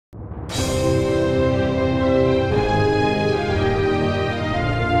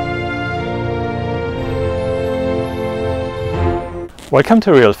Welcome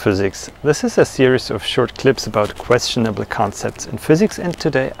to Real Physics. This is a series of short clips about questionable concepts in physics, and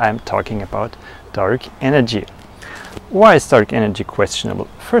today I'm talking about dark energy. Why is dark energy questionable?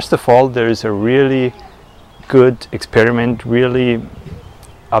 First of all, there is a really good experiment, really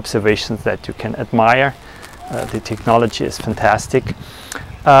observations that you can admire. The technology is fantastic.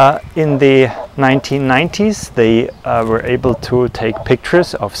 In the 1990s, they were able to take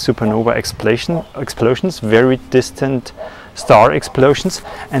pictures of supernova explosions, very distant star explosions,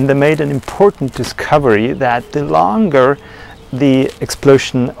 and they made an important discovery that the longer the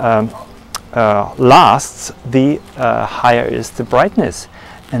explosion lasts, the higher is the brightness.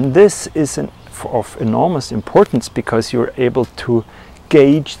 And this is of enormous importance because you're able to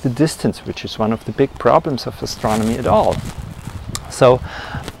gauge the distance, which is one of the big problems of astronomy at all. So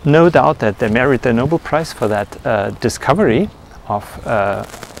no doubt that they merit the Nobel Prize for that discovery of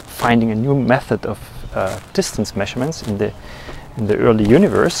finding a new method of distance measurements in the early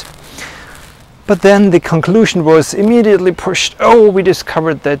universe. But then the conclusion was immediately pushed. Oh, we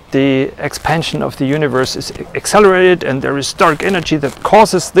discovered that the expansion of the universe is accelerated and there is dark energy that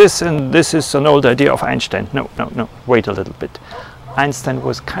causes this, and this is an old idea of Einstein. No, wait a little bit. Einstein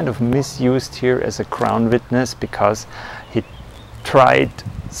was kind of misused here as a crown witness because he tried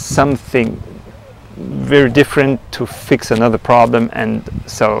something very different to fix another problem, and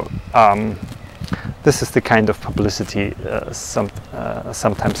so this is the kind of publicity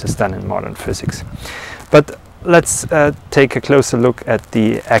sometimes is done in modern physics. But let's take a closer look at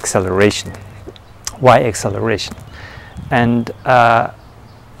the acceleration. Why acceleration? And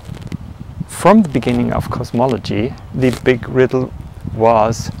from the beginning of cosmology, the big riddle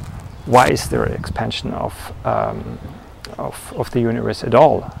was, why is there an expansion of the universe at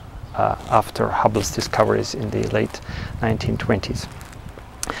all after Hubble's discoveries in the late 1920s?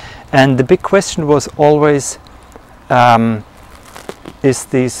 And the big question was always, is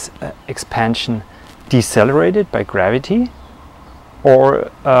this expansion decelerated by gravity, or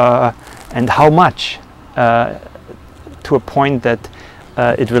and how much, to a point that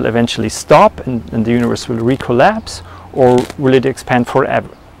it will eventually stop and the universe will recollapse, or will it expand forever?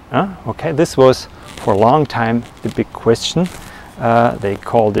 Okay, this was for a long time the big question. They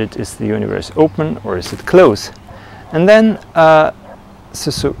called it, is the universe open or is it closed? And then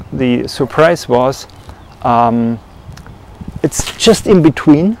so the surprise was, it's just in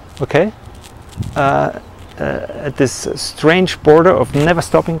between, okay, at this strange border of never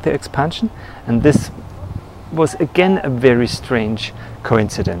stopping the expansion. And this was again a very strange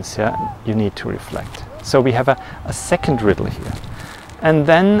coincidence. Yeah, you need to reflect. So we have a second riddle here. And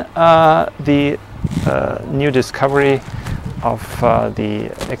then the new discovery of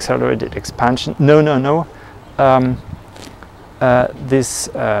the accelerated expansion. This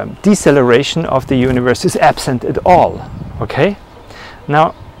deceleration of the universe is absent at all. Okay,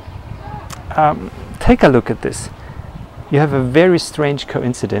 now take a look at this. You have a very strange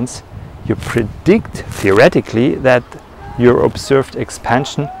coincidence. You predict theoretically that your observed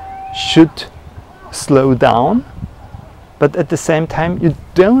expansion should slow down, but at the same time you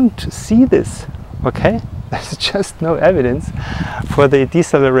don't see this. Okay, there's just no evidence for the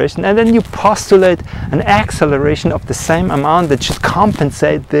deceleration, and then you postulate an acceleration of the same amount that should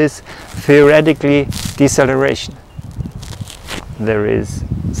compensate this theoretically deceleration. There is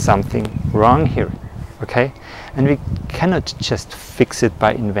something wrong here, okay? And we cannot just fix it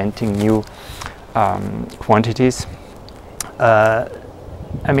by inventing new quantities.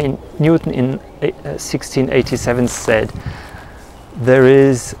 I mean, Newton in 1687 said there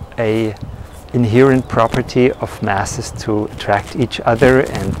is an inherent property of masses to attract each other,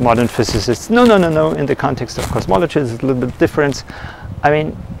 and modern physicists, no, in the context of cosmology it's a little bit different. I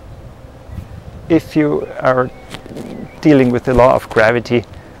mean, if you are dealing with the law of gravity,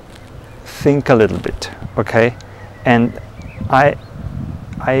 think a little bit, okay? And I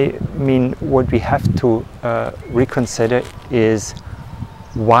mean, what we have to reconsider is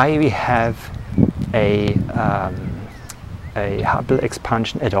why we have a Hubble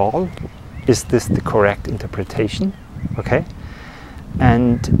expansion at all. Is this the correct interpretation? Okay,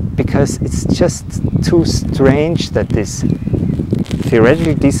 and because it's just too strange that this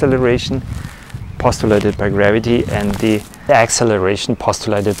theoretical deceleration postulated by gravity and the acceleration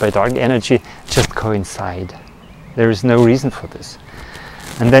postulated by dark energy just coincide. There is no reason for this.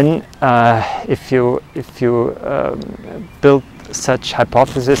 And then if you build such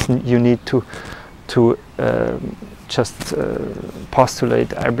hypothesis, you need to just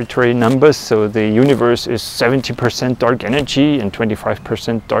postulate arbitrary numbers, so the universe is 70% dark energy and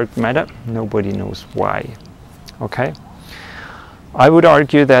 25% dark matter. Nobody knows why. Okay, I would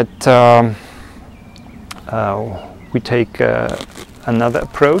argue that we take another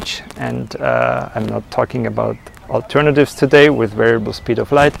approach, and I'm not talking about alternatives today with variable speed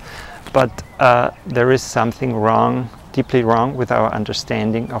of light, but there is something wrong, deeply wrong, with our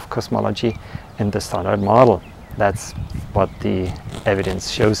understanding of cosmology in the Standard Model. That's what the evidence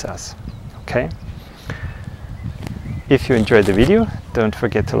shows us. Okay? If you enjoyed the video, don't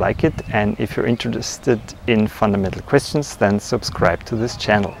forget to like it, and if you're interested in fundamental questions, then subscribe to this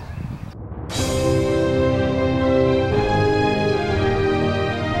channel.